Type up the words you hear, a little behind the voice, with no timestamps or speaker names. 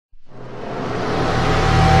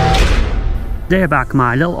There back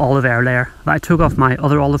my little olive air layer that I took off my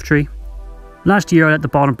other olive tree. Last year I let the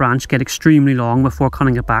bottom branch get extremely long before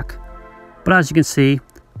cutting it back, but as you can see,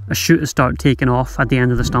 a shoot has started taking off at the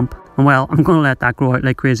end of the stump, and well, I'm going to let that grow out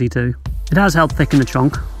like crazy too. It has helped thicken the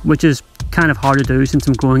trunk, which is kind of hard to do since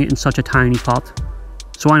I'm growing it in such a tiny pot,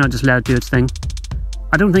 so why not just let it do its thing.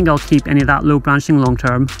 I don't think I'll keep any of that low branching long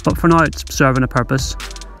term, but for now it's serving a purpose.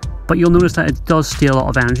 But you'll notice that it does steal a lot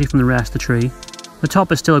of energy from the rest of the tree. The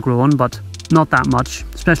top is still growing, but not that much,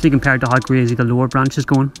 especially compared to how crazy the lower branch is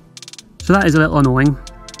going. So that is a little annoying,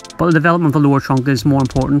 but the development of the lower trunk is more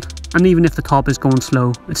important, and even if the top is going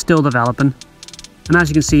slow, it's still developing. And as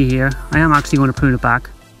you can see here, I am actually going to prune it back,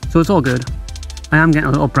 so it's all good. I am getting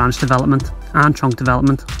a little branch development and trunk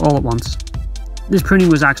development all at once. This pruning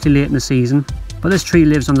was actually late in the season, but this tree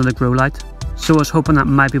lives under the grow light, so I was hoping that it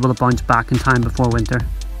might be able to bounce back in time before winter.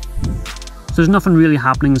 So there's nothing really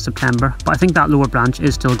happening in September, but I think that lower branch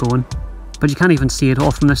is still going, but you can't even see it all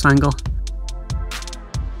from this angle.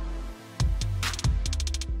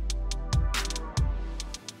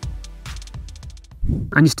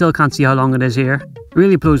 And you still can't see how long it is here. It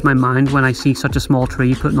really blows my mind when I see such a small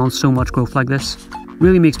tree putting on so much growth like this. It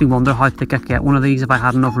really makes me wonder how thick I'd get one of these if I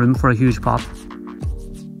had enough room for a huge pot.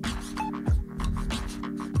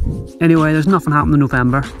 Anyway, there's nothing happening in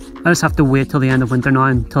November. I just have to wait till the end of winter now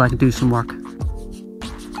until I can do some work.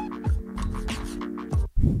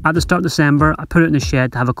 At the start of December, I put it in the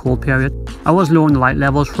shed to have a cold period. I was lowering the light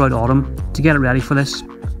levels throughout autumn to get it ready for this,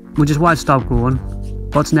 which is why it stopped growing.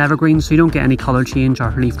 But it's an evergreen, so you don't get any colour change or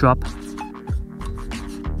leaf drop.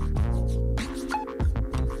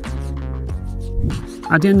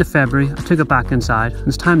 At the end of February, I took it back inside and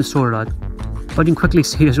it's time to sort it out. But you can quickly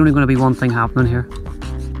see there's only going to be one thing happening here.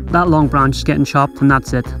 That long branch is getting chopped and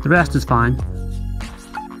that's it, the rest is fine.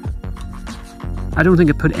 I don't think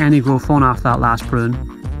it put any growth on after that last prune,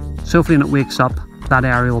 so hopefully when it wakes up, that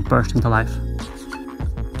area will burst into life.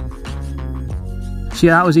 So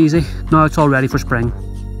yeah, that was easy, now it's all ready for spring.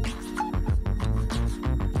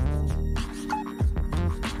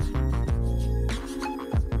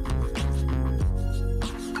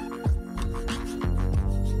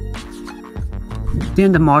 At the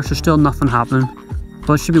end of March there's still nothing happening,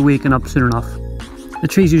 but it should be waking up soon enough. The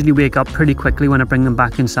trees usually wake up pretty quickly when I bring them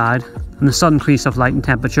back inside, and the sudden increase of light and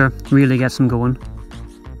temperature really gets them going.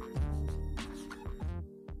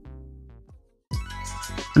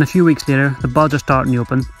 And a few weeks later, the buds are starting to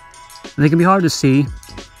open. They can be hard to see,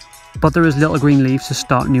 but there is little green leaves just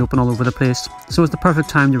starting to open all over the place, so it's the perfect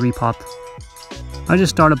time to repot. I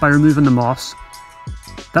just started by removing the moss.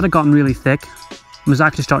 That had gotten really thick and was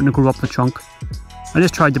actually starting to grow up the trunk. I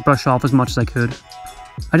just tried to brush off as much as I could.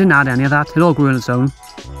 I didn't add any of that, it all grew on its own.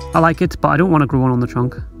 I like it, but I don't want to grow on the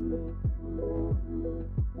trunk.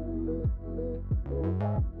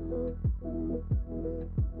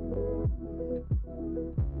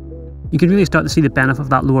 You can really start to see the benefit of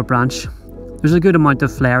that lower branch. There's a good amount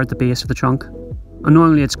of flare at the base of the trunk. And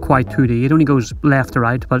normally it's quite 2D, it only goes left to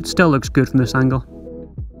right, but it still looks good from this angle.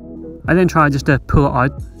 I then tried just to pull it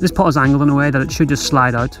out. This pot is angled in a way that it should just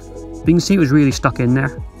slide out, but you can see it was really stuck in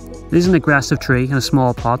there. It is an aggressive tree in a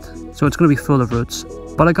small pot, so it's going to be full of roots.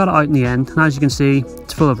 But I got it out in the end, and as you can see,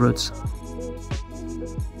 it's full of roots.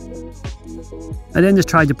 I then just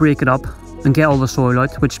tried to break it up and get all the soil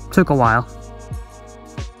out, which took a while.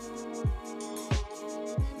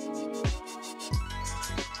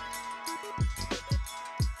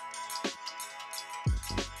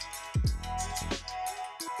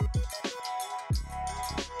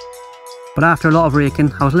 But after a lot of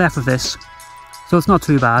raking, I was left with this, so it's not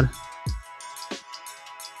too bad.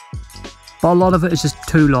 But a lot of it is just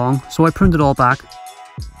too long, so I pruned it all back.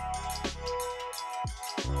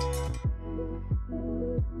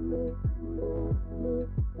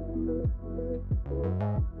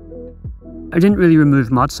 I didn't really remove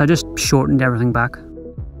much, I just shortened everything back.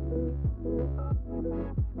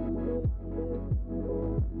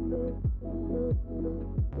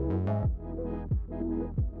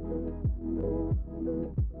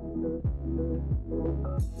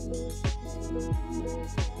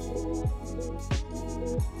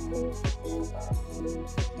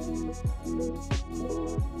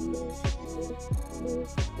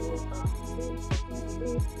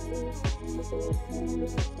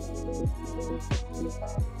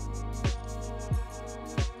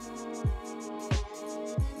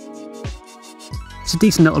 It's a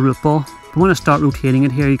decent little root ball, but when I start rotating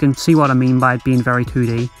it here you can see what I mean by it being very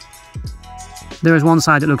 2D. There is one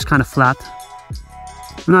side that looks kind of flat,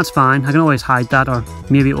 and that's fine, I can always hide that or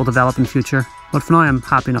maybe it will develop in future, but for now I'm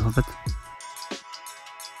happy enough of it.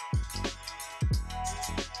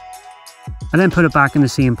 I then put it back in the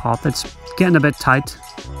same pot. It's getting a bit tight.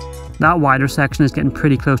 That wider section is getting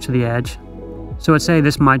pretty close to the edge. So I'd say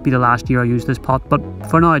this might be the last year I use this pot, but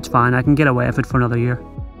for now it's fine, I can get away with it for another year.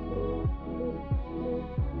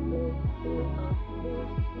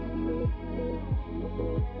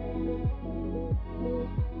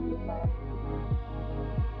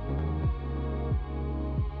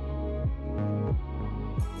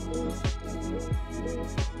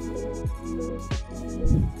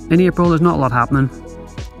 In April there's not a lot happening.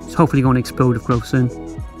 It's hopefully going to explode with growth soon.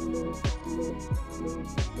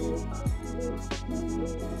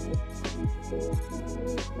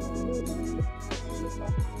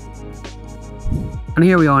 And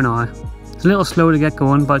here we are now. It's a little slow to get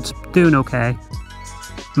going, but it's doing okay.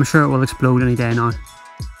 I'm sure it will explode any day now.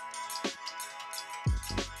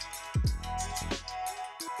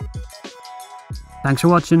 Thanks for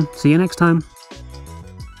watching, see you next time.